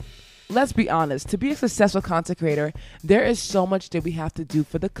let's be honest, to be a successful content creator, there is so much that we have to do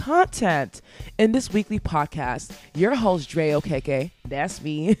for the content. In this weekly podcast, your host, Dre OKK, that's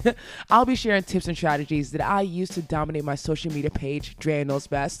me, I'll be sharing tips and strategies that I use to dominate my social media page, Dre Knows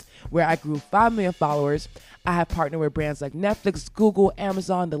Best, where I grew 5 million followers. I have partnered with brands like Netflix, Google,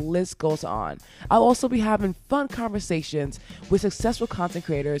 Amazon, the list goes on. I'll also be having fun conversations with successful content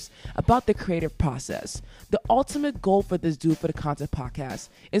creators about the creative process. The ultimate goal for this Do For The Content podcast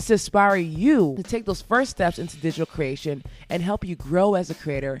is to inspire you to take those first steps into digital creation and help you grow as a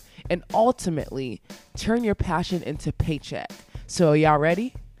creator and ultimately turn your passion into paycheck. So y'all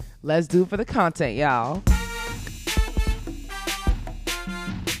ready? Let's do for the content, y'all.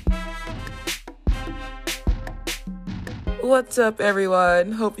 What's up,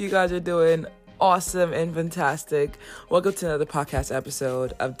 everyone? Hope you guys are doing awesome and fantastic. Welcome to another podcast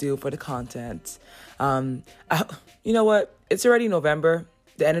episode of Do For The Content. You know what? It's already November.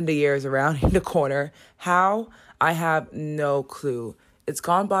 The end of the year is around the corner. How? I have no clue. It's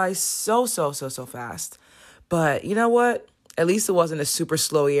gone by so fast. But you know what? At least it wasn't a super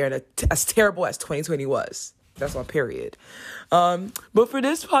slow year and as terrible as 2020 was. That's on period. But for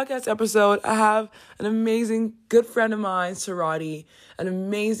this podcast episode, I have an amazing good friend of mine, Sarati, an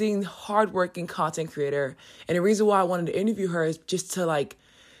amazing hardworking content creator. And the reason why I wanted to interview her is just to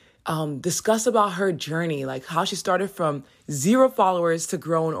discuss about her journey, like how she started from 0 followers to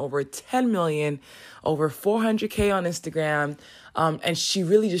growing over 10 million, over 400K on Instagram. And she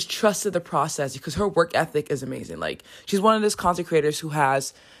really just trusted the process because her work ethic is amazing. Like, she's one of those content creators who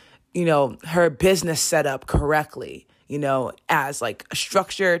has, her business set up correctly, as like a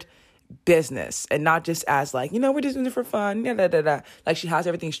structured business and not just as like, we're just doing it for fun. Like, she has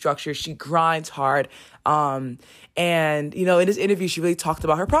everything structured. She grinds hard. And, in this interview, she really talked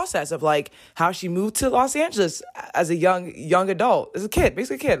about her process of like how she moved to Los Angeles as a young adult, as a kid,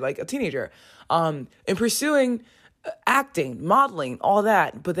 basically a kid, like a teenager, and pursuing acting, modeling, all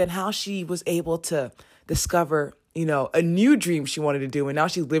that. But then how she was able to discover a new dream she wanted to do. And now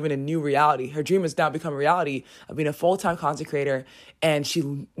she's living a new reality. Her dream has now become a reality of being a full-time content creator. And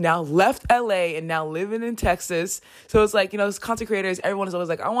she now left LA and now living in Texas. So it's like, as content creators, everyone is always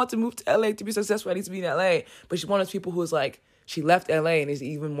like, I want to move to LA to be successful. I need to be in LA. But she's one of those people who's like, she left LA and is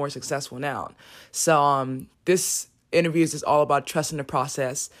even more successful now. So this interview is just all about trusting the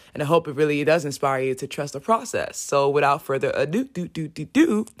process. And I hope it really does inspire you to trust the process. So without further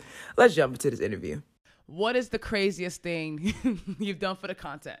ado, let's jump into this interview. What is the craziest thing you've done for the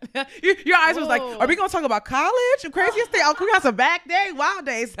content? Your eyes was like, are we going to talk about college? The craziest thing? Oh, we got some back day, wild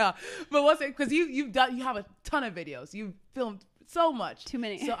days. But what's it? Because you have a ton of videos. You've filmed so much. Too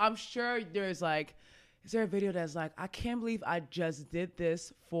many. So I'm sure there's like, is there a video that's like, I can't believe I just did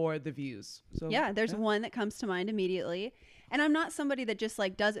this for the views? So yeah, there's one that comes to mind immediately. And I'm not somebody that just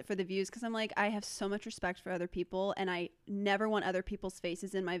like does it for the views, because I'm like, I have so much respect for other people and I never want other people's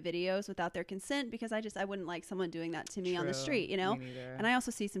faces in my videos without their consent, because I wouldn't like someone doing that to me on the street, Me neither. And I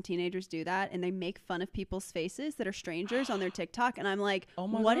also see some teenagers do that and they make fun of people's faces that are strangers on their TikTok. And I'm like,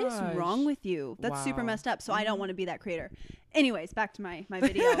 what is wrong with you? That's super messed up. So I don't want to be that creator. Anyways, back to my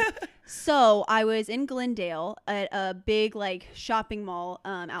video. So I was in Glendale at a big like shopping mall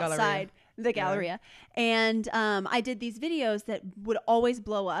outside. The Galleria. And I did these videos that would always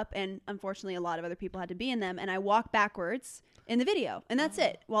blow up, and unfortunately a lot of other people had to be in them, and I walk backwards in the video and that's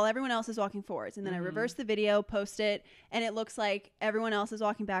it while everyone else is walking forwards, and then I reverse the video, post it, and it looks like everyone else is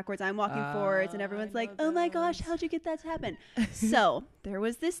walking backwards, I'm walking forwards, and everyone's like, oh my gosh, how'd you get that to happen? So there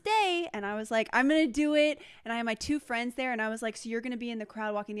was this day and I was like, I'm gonna do it, and I had my 2 friends there and I was like, so you're gonna be in the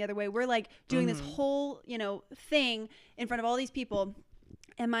crowd walking the other way, we're like doing this whole thing in front of all these people.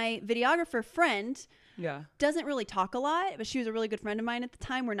 And my videographer friend doesn't really talk a lot, but she was a really good friend of mine at the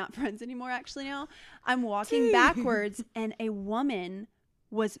time. We're not friends anymore, actually, now. I'm walking backwards, and a woman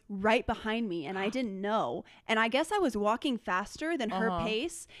was right behind me, and I didn't know. And I guess I was walking faster than her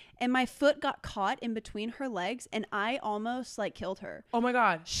pace, and my foot got caught in between her legs, and I almost, killed her. Oh, my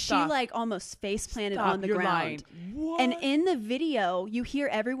God. Stop. She, almost face planted on the ground. What? And in the video, you hear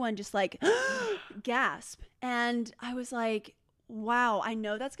everyone just, gasp. And I was like, wow, I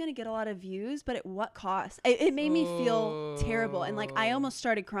know that's going to get a lot of views, but at what cost? It made me feel terrible. And I almost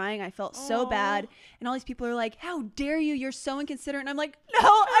started crying. I felt so bad. And all these people are like, how dare you? You're so inconsiderate. And I'm like, no,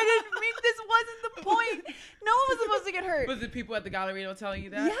 I didn't mean, this wasn't the point. No one was supposed to get hurt. Was it people at the gallery telling you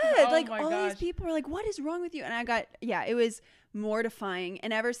that? Yeah, all these people were like, what is wrong with you? And it was mortifying.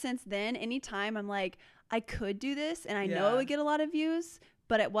 And ever since then, anytime I'm like, I could do this and I know it would get a lot of views,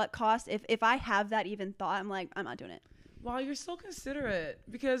 but at what cost? If I have that even thought, I'm like, I'm not doing it. Wow, you're so considerate,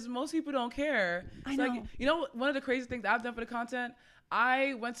 because most people don't care. I know. One of the crazy things I've done for the content,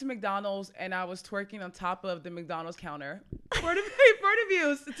 I went to McDonald's and I was twerking on top of the McDonald's counter for the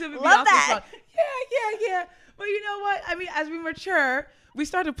views. To be Love that. Yeah. But you know what? I mean, as we mature, we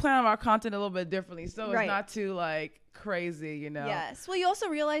start to plan our content a little bit differently. So it's not too like crazy, you know? Yes. Well, you also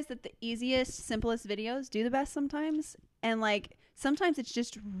realize that the easiest, simplest videos do the best sometimes. And like, sometimes it's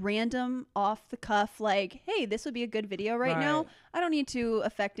just random off the cuff, like, hey, this would be a good video right now. I don't need to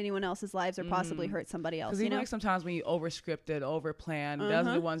affect anyone else's lives or possibly hurt somebody else. Because like sometimes when you over scripted, over plan, those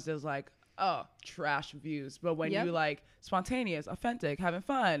are the ones that's like, oh, trash views. But when you like spontaneous, authentic, having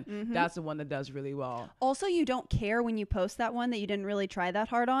fun, that's the one that does really well. Also, you don't care when you post that one that you didn't really try that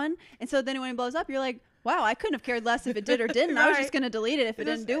hard on. And so then when it blows up, you're like, wow, I couldn't have cared less if it did or didn't. I was just going to delete it if it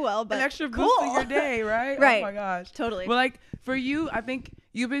didn't do well. But an extra boost in your day, right? Right. Oh my gosh. Totally. Well, like for you, I think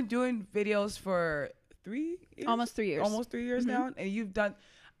you've been doing videos for 3 years? Almost 3 years. Almost 3 years now. And you've done,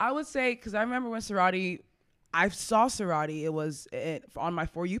 I would say, because I remember when I saw Sorority, it was on my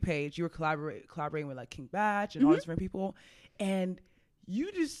For You page. You were collaborating with like King Batch and all these different people. And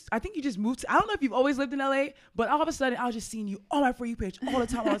I think you just moved I don't know if you've always lived in LA, but all of a sudden I was just seeing you on my For You page all the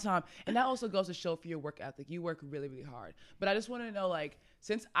time. And that also goes to show for your work ethic. You work really, really hard. But I just want to know, like,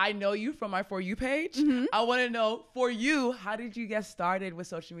 since I know you from my For You page, I want to know, for you, how did you get started with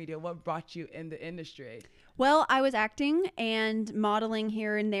social media? What brought you in the industry? Well, I was acting and modeling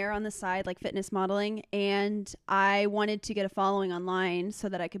here and there on the side, like fitness modeling, and I wanted to get a following online so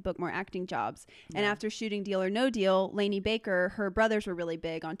that I could book more acting jobs. Yeah. And after shooting Deal or No Deal, Lainey Baker, her brothers were really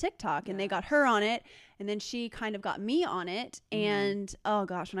big on TikTok, and they got her on it, and then she kind of got me on it. And oh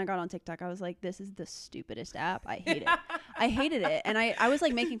gosh, when I got on TikTok, I was like, this is the stupidest app. I hate it. I hated it. And I was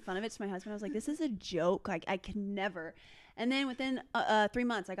like making fun of it to my husband. I was like, this is a joke. I can never. And then within 3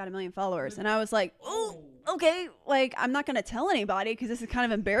 months, I got 1 million followers. And I was like, oh, okay. Like, I'm not going to tell anybody because this is kind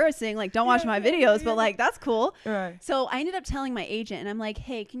of embarrassing. Like, don't watch my videos, but like, that's cool. Right. So I ended up telling my agent, and I'm like,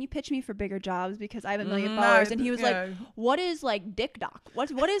 hey, can you pitch me for bigger jobs because I have 1 million followers? And he was like, what is like Dick Doc?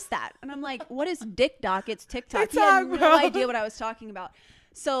 What is that? And I'm like, what is Dick Doc? It's TikTok. He had no idea what I was talking about.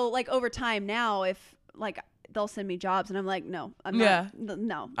 So like over time now, if like they'll send me jobs and I'm like, no, I'm not.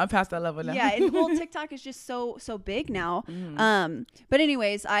 No, I'm past that level now. Yeah. And well, TikTok is just so big now. But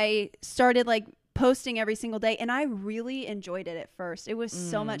anyways, I started like posting every single day and I really enjoyed it at first. It was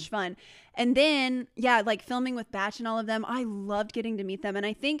so much fun. And then, like filming with Batch and all of them, I loved getting to meet them. And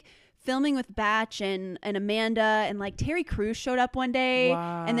I think filming with Batch and Amanda and like Terry Crews showed up one day.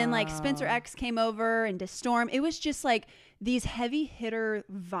 Wow. And then like Spencer X came over and Storm. It was just like these heavy hitter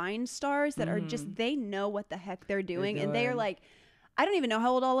Vine stars that are just, they know what the heck they're doing. And they are like, I don't even know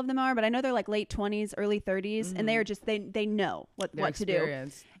how old all of them are, but I know they're like late 20s, early 30s. And they are just, they know what to do.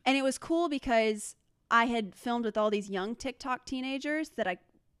 And it was cool because I had filmed with all these young TikTok teenagers that I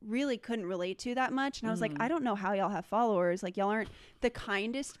really couldn't relate to that much. And I was like, I don't know how y'all have followers. Like, y'all aren't the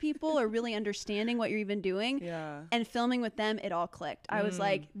kindest people or really understanding what you're even doing. Yeah. And filming with them, it all clicked. I was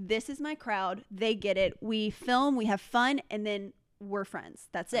like, this is my crowd. They get it. We film, we have fun, and then we're friends.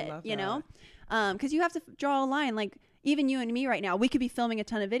 That's it, you know? Because you have to draw a line. Like, even you and me right now, we could be filming a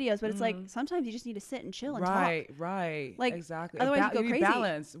ton of videos, but it's like, sometimes you just need to sit and chill and talk. Right. Like, exactly. Otherwise you go crazy.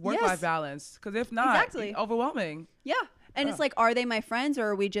 Balance, work-life balance. Because if not, it's overwhelming. Yeah. And it's like, are they my friends or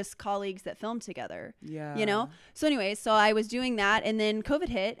are we just colleagues that film together? Yeah. You know? So anyways, so I was doing that and then COVID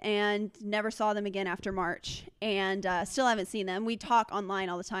hit and never saw them again after March and still haven't seen them. We talk online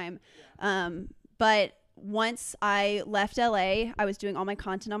all the time. But once I left LA, I was doing all my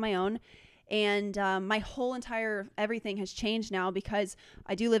content on my own. And my whole entire everything has changed now because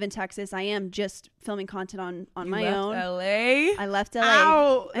I do live in Texas. I am just filming content on my own. LA? I left LA.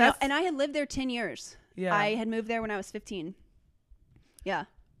 Ow, and I had lived there 10 years. Yeah. I had moved there when I was 15. Yeah.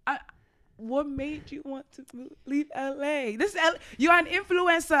 What made you want to leave LA? You're an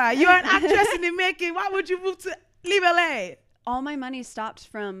influencer. You're an actress in the making. Why would you leave LA? All my money stopped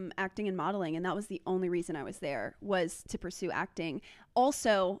from acting and modeling, and that was the only reason I was there, was to pursue acting.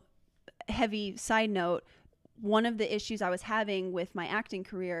 Also, heavy side note, one of the issues I was having with my acting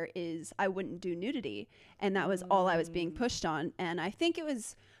career is I wouldn't do nudity, and that was all I was being pushed on. And I think it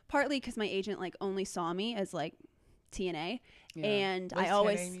was partly because my agent like only saw me as like TNA, and I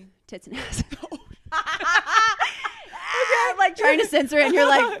always tits and ass. I'm like trying to censor it, and you're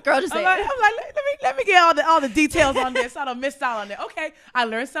like, girl, just say it. I'm like, let me get all the details on this. I don't miss out on it. Okay, I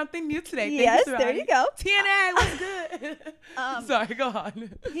learned something new today. Yes, there you go. TNA, what's good? Sorry, go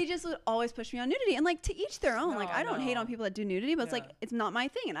on. He just would always push me on nudity, and like to each their own. Like I don't hate on people that do nudity, but it's like it's not my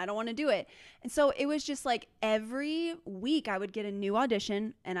thing, and I don't want to do it. And so it was just like every week I would get a new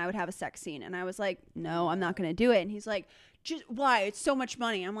audition, and I would have a sex scene, and I was like, no, I'm not going to do it. And he's like, just why? It's so much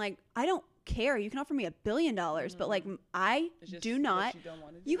money. I'm like, I don't care. You can offer me $1 billion, but like I do not.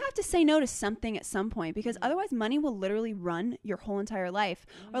 You have to say no to something at some point, because otherwise money will literally run your whole entire life.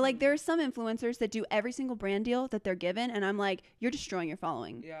 Or like there are some influencers that do every single brand deal that they're given, and I'm like, you're destroying your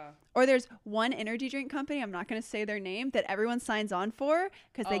following. Yeah. Or there's one energy drink company, I'm not going to say their name, that everyone signs on for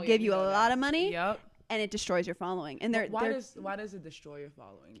because they give you a lot of money. Yep. And it destroys your following. And why does it destroy your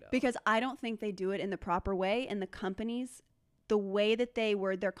following though? Because I don't think they do it in the proper way, and the companies, the way that they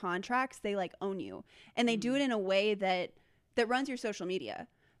word their contracts, they like own you, and they do it in a way that runs your social media.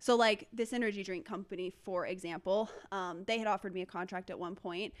 So like this energy drink company, for example, they had offered me a contract at one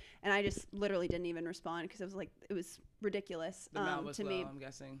point, and I just literally didn't even respond because it was ridiculous. The amount was to low, me. I'm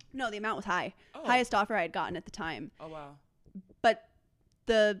guessing. No, the amount was high. Oh. Highest offer I had gotten at the time. Oh wow. But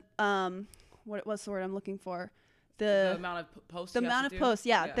the what's the word I'm looking for? The amount of posts. The amount of posts.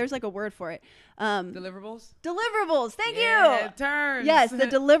 Yeah, there's like a word for it. Deliverables. Deliverables. Thank you. Turns. Yes, the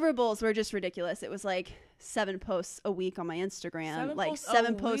deliverables were just ridiculous. It was like 7 posts a week on my Instagram, like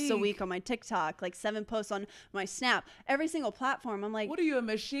 7 posts a week on my TikTok, like 7 posts on my Snap. Every single platform. I'm like, what are you, a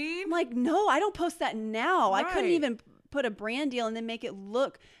machine? I'm like, no, I don't post that now. Right. I couldn't even put a brand deal and then make it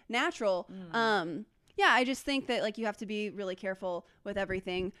look natural. Yeah, I just think that like you have to be really careful with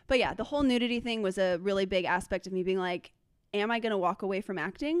everything. But yeah, the whole nudity thing was a really big aspect of me being like, am I going to walk away from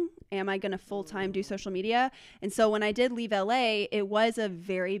acting? Am I going to full-time do social media? And so when I did leave LA, it was a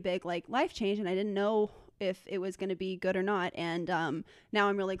very big like life change, and I didn't know if it was going to be good or not. And now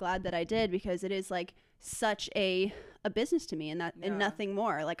I'm really glad that I did, because it is like such a business to me, and nothing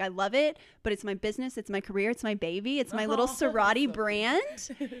more. Like I love it, but it's my business, it's my career, it's my baby, it's my little sorority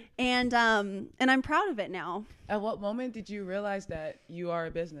brand, and I'm proud of it now. At what moment did you realize that you are a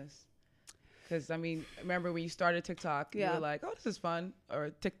business? Because I mean, remember when you started TikTok, you were like, "Oh, this is fun,"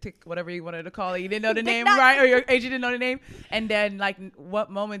 or "Tick," whatever you wanted to call it. You didn't know the name, right? Or your agent didn't know the name. And then, like, what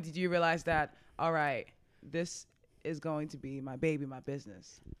moment did you realize that, all right, this is going to be my baby, my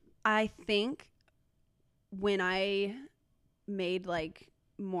business? I think when I made like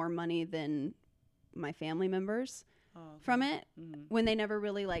more money than my family members from it, when they never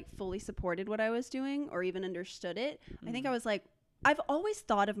really like fully supported what I was doing or even understood it, I think I was like, I've always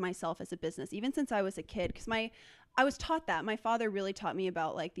thought of myself as a business, even since I was a kid, because I was taught that. My father really taught me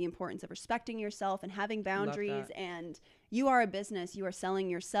about like the importance of respecting yourself and having boundaries, and you are a business, you are selling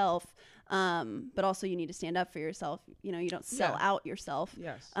yourself, but also you need to stand up for yourself. You know, you don't sell out yourself.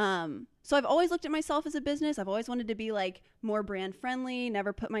 Yes. So I've always looked at myself as a business. I've always wanted to be like more brand friendly,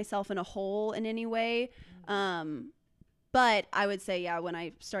 never put myself in a hole in any way. But I would say, when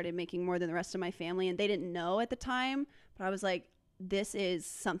I started making more than the rest of my family, and they didn't know at the time, but I was like, this is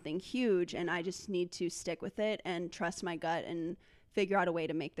something huge, and I just need to stick with it and trust my gut and figure out a way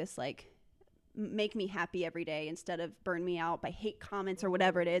to make this like make me happy every day instead of burn me out by hate comments or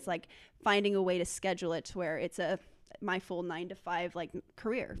whatever it is. Like finding a way to schedule it to where it's my full 9 to 5 like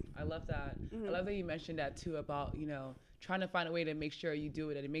career. I love that. I love that you mentioned that too, about, you know, trying to find a way to make sure you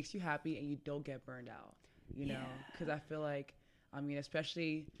do it and it makes you happy and you don't get burned out, you know, because I feel like, I mean,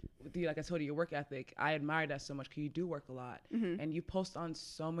 especially with you, like I told you, your work ethic, I admire that so much because you do work a lot and you post on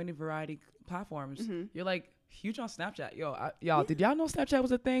so many variety platforms. You're like huge on Snapchat. Y'all, did y'all know Snapchat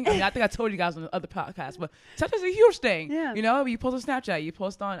was a thing? I mean, I think I told you guys on the other podcast, but Snapchat's a huge thing. Yeah. You know, you post on Snapchat, you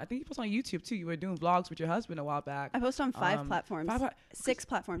post on, I think you post on YouTube too. You were doing vlogs with your husband a while back. I post on 5 platforms, 6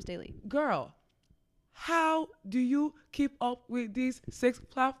 platforms daily. Girl, how do you keep up with these 6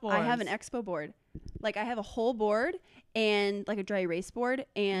 platforms? I have an expo board. Like I have a whole board and like a dry erase board,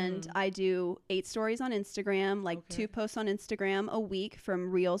 and I do 8 stories on Instagram, like 2 posts on Instagram a week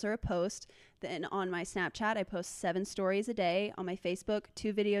from Reels or a post. Then on my Snapchat, I post 7 stories a day. On my Facebook,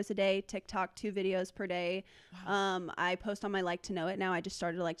 2 videos a day. TikTok, 2 videos per day. Wow. I post on my Like to Know It now. I just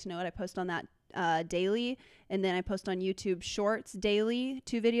started Like to Know It. I post on that daily, and then I post on YouTube Shorts daily,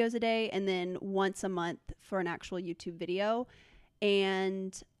 2 videos a day, and then once a month for an actual YouTube video.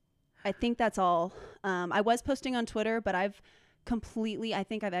 And I think that's all. I was posting on Twitter, but I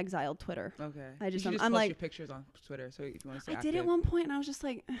think I've exiled Twitter. Okay. I'm post like your pictures on Twitter. So if you want to stay I active. did at one point, and I was just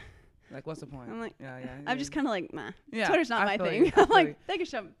like, what's the point? I'm like, yeah. I'm just kind of like, nah. Yeah, Twitter's not my thing. I'm like, they can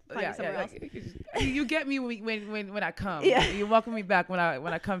find me somewhere else. You get me when I come. Yeah. You welcome me back when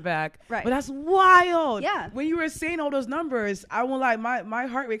I come back. Right. But that's wild. Yeah. When you were saying all those numbers, I won't lie, my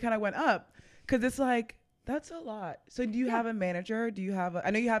heart rate kind of went up, because it's like, that's a lot. So do you have a manager? Do you have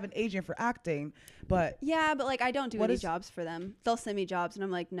I know you have an agent for acting, but yeah, but like I don't do any jobs for them. They'll send me jobs and I'm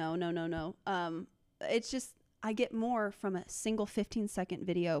like, no. It's just I get more from a single 15-second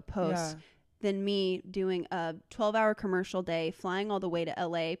video post than me doing a 12-hour commercial day, flying all the way to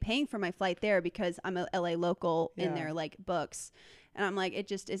LA, paying for my flight there because I'm a LA local in their like books. And I'm like, it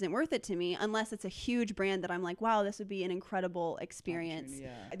just isn't worth it to me unless it's a huge brand that I'm like, wow, this would be an incredible experience.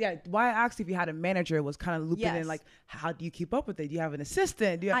 Yeah. Why I asked if you had a manager was kind of looping in, like, how do you keep up with it? Do you have an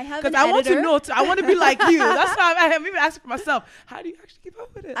assistant? I have an editor. I want to know. I want to be like you. That's why I'm even asking for myself. How do you actually keep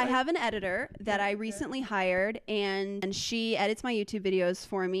up with it? I have an editor that I recently hired, and she edits my YouTube videos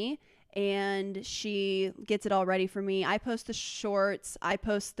for me. And she gets it all ready for me. I post the shorts. I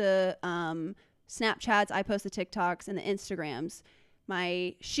post the Snapchats. I post the TikToks and the Instagrams.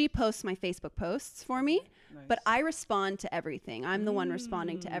 She posts my Facebook posts for me. Nice. But I respond to everything. I'm the one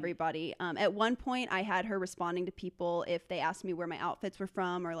responding to everybody. At one point, I had her responding to people if they asked me where my outfits were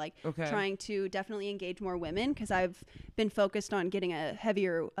from, or like trying to definitely engage more women, because I've been focused on getting a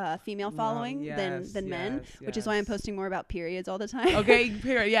heavier female following than men, which is why I'm posting more about periods all the time. Okay,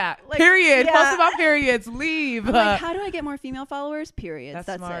 period. Yeah, like, period. Yeah. Post about periods. Leave. Like, how do I get more female followers? Periods.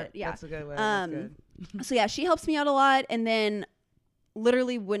 That's smart. It. Yeah, that's a good way. That's good. So yeah, she helps me out a lot, and then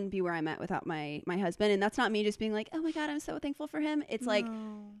literally wouldn't be where I'm at without my husband. And that's not me just being like, oh my God, I'm so thankful for him. It's like,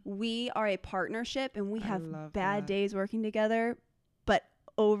 we are a partnership, and we have bad days working together. But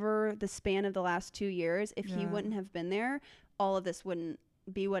over the span of the last 2 years, if he wouldn't have been there, all of this wouldn't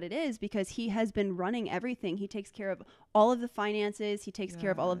be what it is, because he has been running everything. He takes care of all of the finances. He takes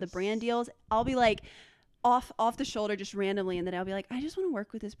care of all of the brand deals. I'll be like, off the shoulder just randomly, and then I'll be like, I just want to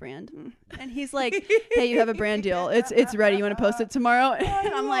work with this brand, and he's like, hey, you have a brand deal, it's ready, you want to post it tomorrow?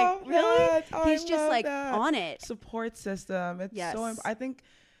 And I'm like, really? He's just like on it. Support system. It's so I think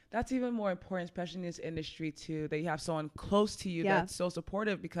that's even more important, especially in this industry too, that you have someone close to you that's so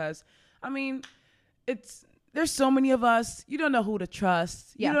supportive, because I mean, there's so many of us, you don't know who to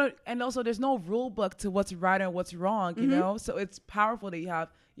trust. You don't, and also there's no rule book to what's right and what's wrong, you know? So it's powerful that you have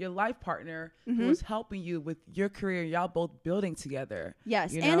your life partner who is helping you with your career. Y'all both building together.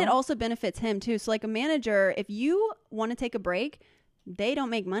 Yes. You know? And it also benefits him too. So like a manager, if you want to take a break, they don't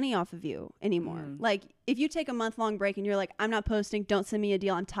make money off of you anymore. Like if you take a month-long break and you're like, I'm not posting, don't send me a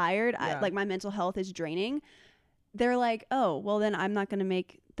deal, I'm tired, like my mental health is draining. They're like, oh, well then I'm not going to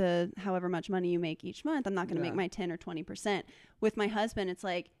make the however much money you make each month. I'm not going to make my 10 or 20%. With my husband, it's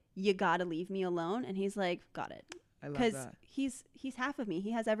like, you got to leave me alone. And he's like, got it. Because he's half of me.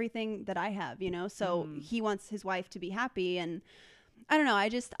 He has everything that I have, you know? So he wants his wife to be happy. And I don't know.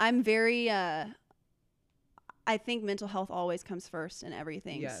 I'm very, I think mental health always comes first in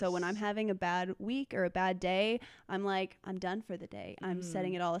everything. Yes. So when I'm having a bad week or a bad day, I'm like, I'm done for the day. I'm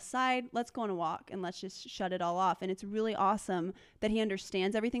setting it all aside. Let's go on a walk and let's just shut it all off. And it's really awesome that he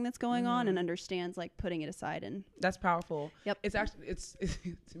understands everything that's going on and understands like putting it aside. And that's powerful. Yep. It's actually, it's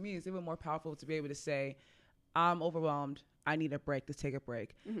to me, it's even more powerful to be able to say, I'm overwhelmed. I need a break. Let's take a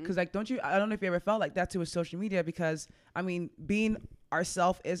break. Because like, I don't know if you ever felt like that too with social media, because I mean, being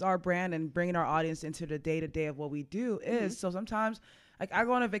ourself is our brand, and bringing our audience into the day to day of what we do is. So sometimes like I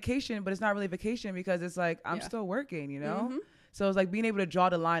go on a vacation, but it's not really vacation, because it's like, I'm still working, you know? So it's like being able to draw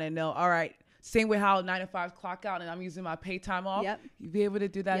the line and know, all right, same way how 9 to 5 clock out and I'm using my pay time off. You'd be able to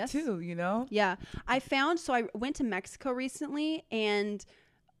do that too, you know? Yeah. I went to Mexico recently, and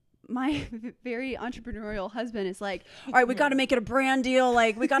my very entrepreneurial husband is like, all right, we got to make it a brand deal.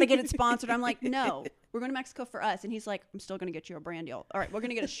 Like, we got to get it sponsored. I'm like, no, we're going to Mexico for us. And he's like, I'm still going to get you a brand deal. All right, we're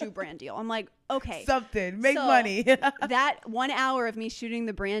going to get a shoe brand deal. I'm like, okay. Make money. That 1 hour of me shooting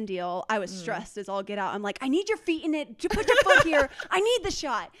the brand deal, I was stressed as all get out. I'm like, I need your feet in it. Put your foot here. I need the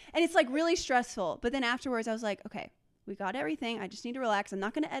shot. And it's like really stressful. But then afterwards, I was like, okay, we got everything. I just need to relax. I'm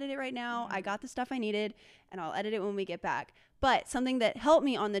not going to edit it right now. I got the stuff I needed, and I'll edit it when we get back. But something that helped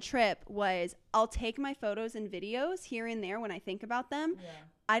me on the trip was I'll take my photos and videos here and there when I think about them.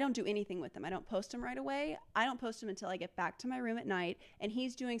 I don't do anything with them. I don't post them right away. I don't post them until I get back to my room at night and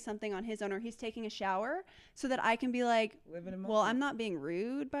he's doing something on his own, or he's taking a shower, so that I can be like, well, I'm not being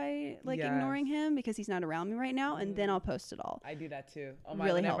rude by like ignoring him because he's not around me right now. And then I'll post it all. I do that too.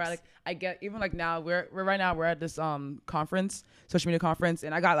 Really helps. I get, even like now we're at this conference, social media conference,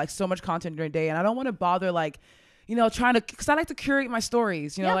 and I got like so much content during the day, and I don't want to bother like, you know, because I like to curate my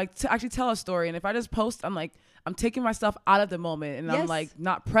stories, you know, like to actually tell a story. And if I just post, I'm like, I'm taking myself out of the moment, and I'm like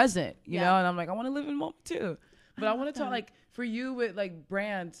not present, you know, and I'm like, I want to live in the moment too. But I want to talk like for you with like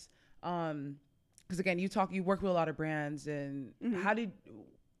brands, because again, you work with a lot of brands, and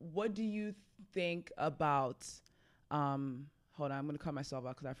what do you think about, hold on, I'm going to cut myself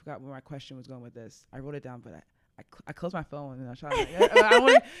out because I forgot where my question was going with this. I wrote it down, but I closed my phone and I tried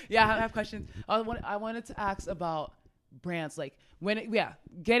to, I have questions. I wanted to ask about brands, like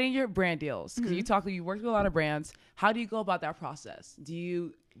getting your brand deals, because you work with a lot of brands. How do you go about that process? Do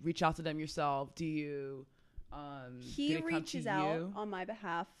you reach out to them yourself? Do you he reaches out on my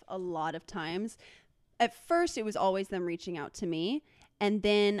behalf a lot of times. at first it was always them reaching out to me. And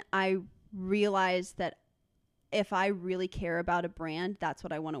then I realized that if I really care about a brand, that's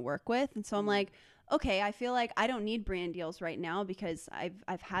what I want to work with. And so I'm like, okay, I feel like I don't need brand deals right now because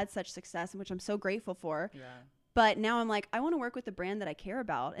I've had such success, which I'm so grateful for. Yeah. But now I'm like, I want to work with a brand that I care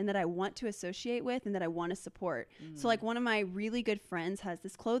about and that I want to associate with and that I want to support. So like one of my really good friends has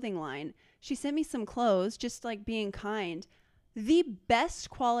this clothing line. She sent me some clothes, just like being kind. The best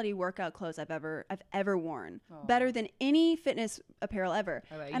quality workout clothes I've ever worn. Better than any fitness apparel ever.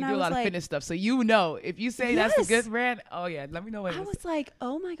 Right, and you do a lot of fitness stuff, so you know if you say that's a good brand. Oh yeah, let me know what it is. I was like,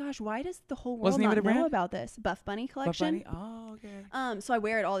 oh my gosh, why does the whole world not know about this? Buff Bunny collection. Buff Bunny? Oh, okay. So I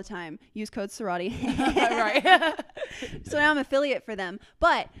wear it all the time. Use code sorority. Right. So now I'm affiliate for them.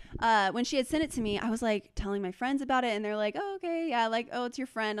 But when she had sent it to me, I was like telling my friends about it, and they're like, oh, okay, yeah, like, oh, it's your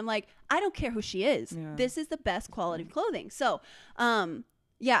friend. I'm like, I don't care who she is. Yeah. This is the best quality of clothing. So,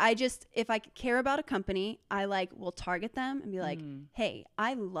 yeah, if I care about a company, I will target them and be like, hey,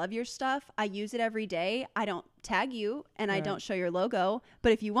 I love your stuff. I use it every day. I don't tag you and I don't show your logo.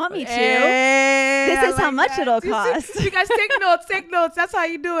 But if you want me to, this is how much it'll cost. You guys take notes. That's how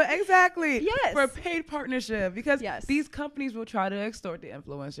you do it. Exactly. Yes. For a paid partnership. Because these companies will try to extort the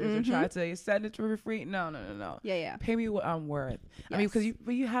influencers and try to send it for free. No. Yeah. Pay me what I'm worth. Yes. I mean, because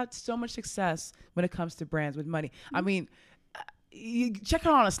you had so much success when it comes to brands with money. I mean, you check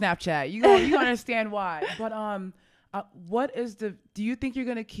her out on Snapchat. You understand why. But do you think you're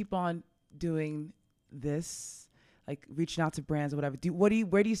gonna keep on doing this, like reaching out to brands or whatever?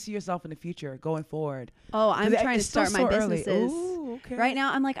 Where do you see yourself in the future going forward? Oh, I'm trying to start my businesses. Ooh, okay. Right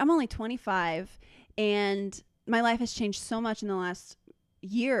now, I'm only 25, and my life has changed so much in the last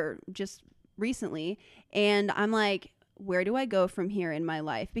year, just recently. And I'm like, where do I go from here in my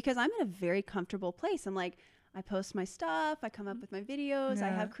life? Because I'm in a very comfortable place. I'm like, I post my stuff. I come up with my videos. Yeah. I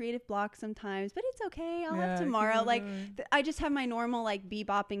have creative blocks sometimes, but it's okay. I'll have tomorrow. I just have my normal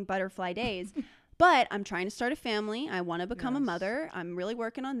bebopping butterfly days. But I'm trying to start a family. I want to become a mother. I'm really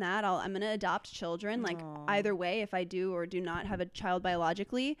working on that. I'm going to adopt children. Either way, if I do or do not have a child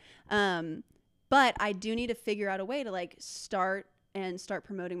biologically. But I do need to figure out a way to start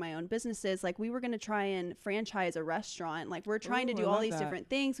promoting my own businesses. We were going to try and franchise a restaurant. We're trying to do all these different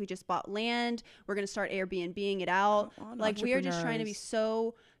things. We just bought land. We're going to start Airbnbing it out. We are just trying to be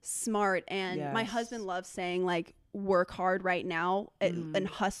so smart. And my husband loves saying work hard right now and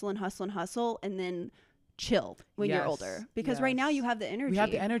hustle and hustle and hustle and then chill when you're older. Because right now you have the energy. We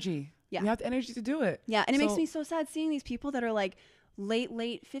have the energy. Yeah. We have the energy to do it. Yeah. And it makes me so sad seeing these people that are late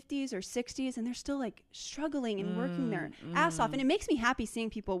 50s or 60s and they're still struggling and working their ass off, and it makes me happy seeing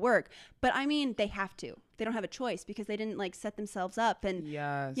people work, but I mean they don't have a choice because they didn't set themselves up and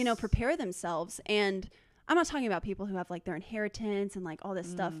prepare themselves. And I'm not talking about people who have their inheritance and all this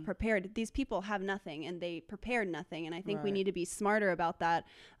stuff prepared. These people have nothing and they prepared nothing, and I think we need to be smarter about that.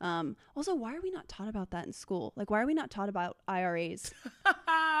 Also, why are we not taught about that in school? Why are we not taught about IRAs?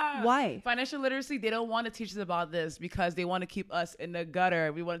 Why? Financial literacy, they don't want to teach us about this because they want to keep us in the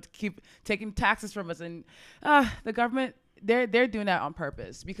gutter. We want to keep taking taxes from us, and the government, they're doing that on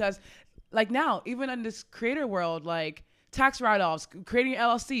purpose because now, even in this creator world, tax write-offs, creating an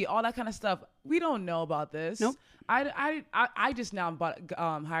LLC, all that kind of stuff, we don't know about this. Nope. I just now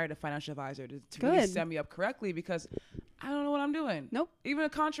hired a financial advisor to really set me up correctly because I don't know what I'm doing. Nope. Even a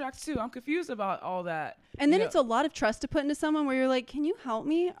contract too. I'm confused about all that. And then it's a lot of trust to put into someone where you're like, can you help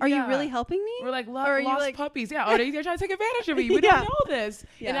me? Are you really helping me? We're lost puppies. Yeah. Or they're trying to take advantage of me. We don't know this.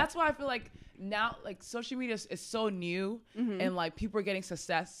 Yeah. And that's why I feel now social media is so new and people are getting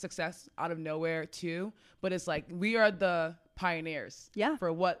success out of nowhere too. But it's we are the pioneers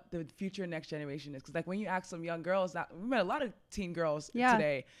for what the future next generation is. Because when you ask some young girls, we met a lot of teen girls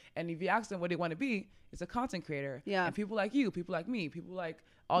today, and if you ask them what they want to be, it's a content creator. Yeah. And people like you, people like me, people like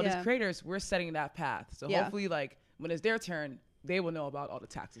all these creators, we're setting that path. So hopefully when it's their turn, they will know about all the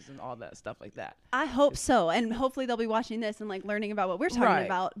taxes and all that stuff like that. I hope so. And hopefully they'll be watching this and learning about what we're talking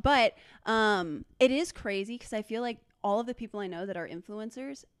about. But it is crazy because I feel all of the people I know that are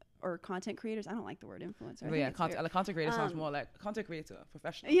influencers or content creators, I don't like the word influencer. Content creator sounds more like content creator,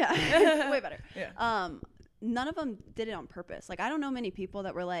 professional. Yeah, way better. Yeah. None of them did it on purpose. I don't know many people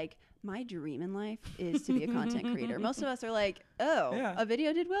that were my dream in life is to be a content creator. Most of us are a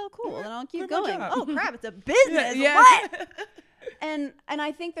video did well, cool, and I'll keep going. Oh crap, it's a business. What? And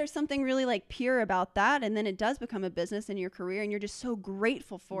I think there's something really pure about that, and then it does become a business in your career, and you're just so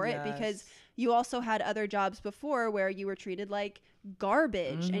grateful for it because you also had other jobs before where you were treated like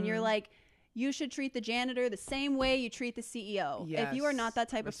garbage, and you're you should treat the janitor the same way you treat the CEO. Yes. If you are not that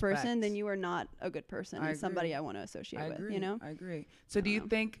type of person, then you are not a good person and somebody I want to associate with. I agree. So do you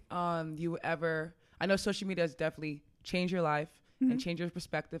think you ever, I know social media has definitely changed your life and changed your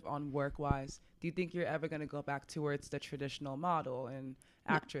perspective on work-wise. Do you think you're ever going to go back towards the traditional model and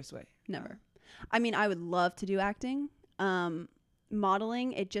actress way? Never. I mean, I would love to do acting.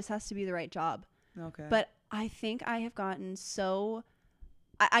 Modeling, it just has to be the right job. Okay. But I think I have gotten so,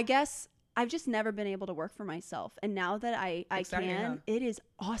 I guess I've just never been able to work for myself. And now that I can, it is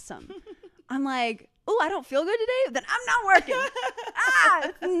awesome. I'm like, oh, I don't feel good today? Then I'm not working.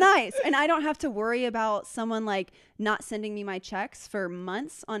 It's nice. And I don't have to worry about someone like not sending me my checks for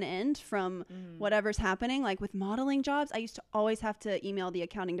months on end from whatever's happening. Like with modeling jobs, I used to always have to email the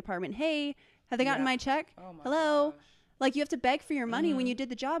accounting department. Hey, have they gotten my check? Oh my Hello. gosh. Like you have to beg for your money when you did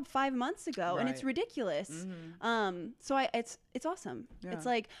the job 5 months ago, and it's ridiculous. So it's awesome. Yeah. It's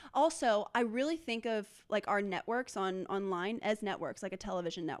like, also I really think of like our networks online as networks, like a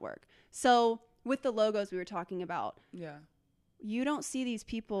television network. So with the logos we were talking about, you don't see these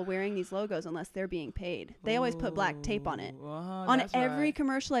people wearing these logos unless they're being paid. They always put black tape on it. On every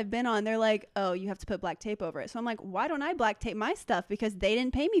commercial I've been on, they're like, oh, you have to put black tape over it. So I'm like, why don't I black tape my stuff? Because they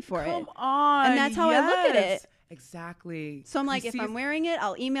didn't pay me for it. Come on. And that's how I look at it. Exactly. So I'm like, if I'm wearing it,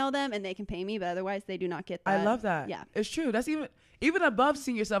 I'll email them and they can pay me, but otherwise they do not get that. I love that. Yeah. It's true. That's even above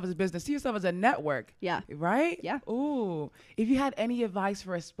seeing yourself as a business, see yourself as a network. Yeah. Right? Yeah. Ooh. If you had any advice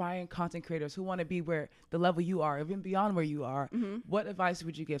for aspiring content creators who want to be where the level you are, even beyond where you are, what advice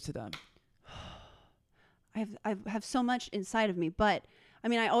would you give to them? I have so much inside of me, but I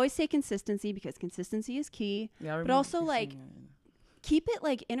mean, I always say consistency because consistency is key, but also like keep it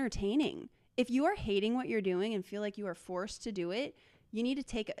like entertaining. If you are hating what you're doing and feel like you are forced to do it, you need to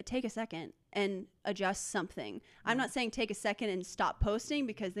take a second and adjust something. I'm not saying take a second and stop posting,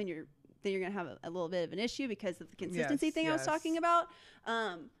 because then you're going to have a little bit of an issue because of the consistency thing I was talking about.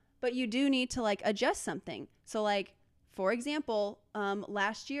 But you do need to like adjust something. So like, for example,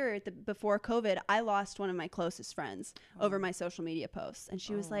 last year before COVID, I lost one of my closest friends over my social media posts. And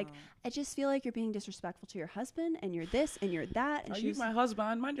she was like, I just feel like you're being disrespectful to your husband and you're this and you're that. And she's my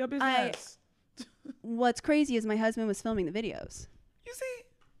husband. Mind your business. What's crazy is my husband was filming the videos. You see?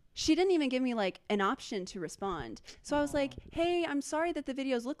 She didn't even give me like an option to respond. So I was like, hey, I'm sorry that the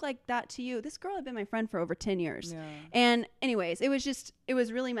videos look like that to you. This girl had been my friend for over 10 years. Yeah. And anyways, it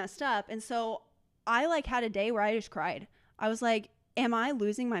was really messed up. And so I like had a day where I just cried. I was like, am I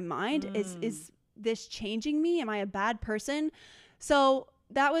losing my mind? Is this changing me? Am I a bad person? So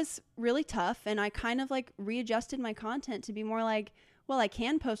that was really tough. And I kind of like readjusted my content to be more like, well, I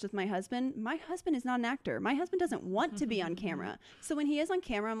can post with my husband. My husband is not an actor. My husband doesn't want to be on camera. So when he is on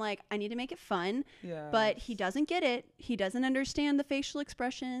camera, I'm like, I need to make it fun. Yeah. But he doesn't get it. He doesn't understand the facial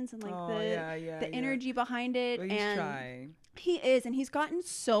expressions and like the energy behind it. But he's trying. He is, and he's gotten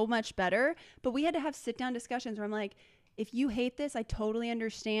so much better. But we had to have sit-down discussions where I'm like, if you hate this, I totally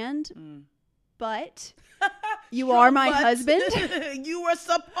understand. But you are my husband. You are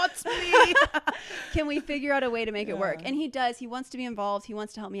supposed to be. Can we figure out a way to make it work? And he does. He wants to be involved. He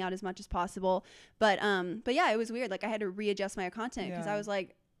wants to help me out as much as possible. But yeah, it was weird. Like I had to readjust my content because I was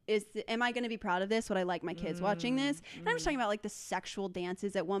like, am I going to be proud of this? Would I like my kids watching this? And I'm just talking about like the sexual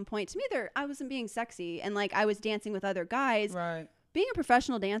dances at one point. To me, I wasn't being sexy, and like I was dancing with other guys. Right. Being a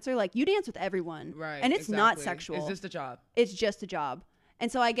professional dancer, like you dance with everyone. Right. And it's not sexual. It's just a job. It's just a job.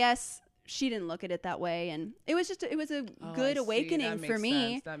 And so I guess she didn't look at it that way, and it was a good awakening for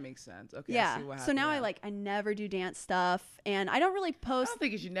me. That makes sense. Okay. Yeah. So now I never do dance stuff, and I don't really post. I don't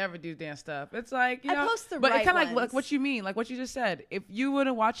think you should never do dance stuff. It's like I post the but right it's kind ones. of like what you mean, like what you just said. If you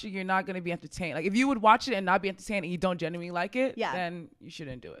wouldn't watch it, you're not going to be entertained. Like if you would watch it and not be entertained, and you don't genuinely like it, then you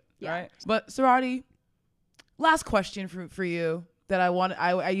shouldn't do it. Yeah. Right. But Sorority, last question for you that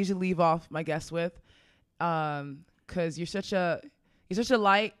I usually leave off my guests with, because you're such a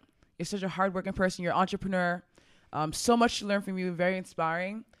light. You're such a hardworking person. You're an entrepreneur. So much to learn from you. Very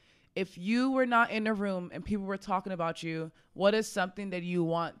inspiring. If you were not in the room and people were talking about you, what is something that you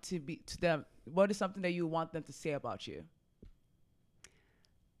want to be to them? What is something that you want them to say about you?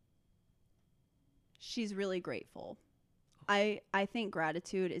 She's really grateful. I think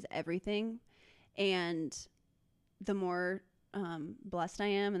gratitude is everything. And the more blessed I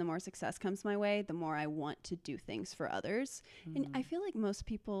am and the more success comes my way, the more I want to do things for others. And I feel like most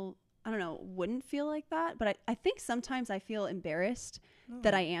people, I don't know, wouldn't feel like that. But I think sometimes I feel embarrassed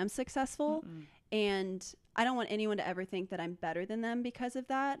that I am successful. And I don't want anyone to ever think that I'm better than them because of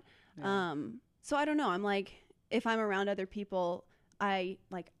that. Yeah. So I don't know. I'm like, if I'm around other people,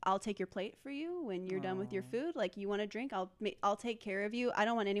 I'll take your plate for you when you're done with your food. Like you want a drink, I'll take care of you. I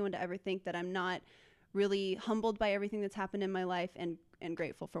don't want anyone to ever think that I'm not really humbled by everything that's happened in my life and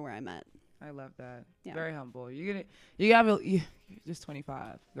grateful for where I'm at. I love that. Yeah. Very humble. You're just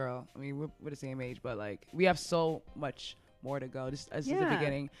 25, girl. I mean, we're the same age, but like we have so much more to go. This is the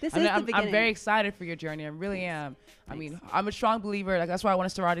beginning. This is the beginning. I'm very excited for your journey. I really am. I mean, I'm a strong believer. Like that's why I wanted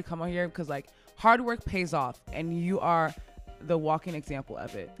Soraya to come on here, because like hard work pays off, and you are the walking example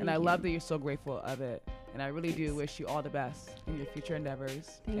of it. And I love that you're so grateful of it. And I really do wish you all the best in your future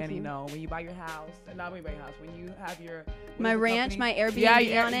endeavors. And you know, when you buy your house, and not when you buy your house, when you have your my ranch, my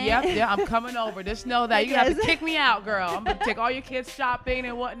Airbnb on it. Yeah, I'm coming over. Just know that you have to kick me out, girl. I'm gonna take all your kids shopping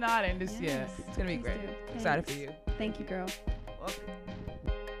and whatnot, and just it's gonna be great. Excited for you. Thank you, girl. Welcome.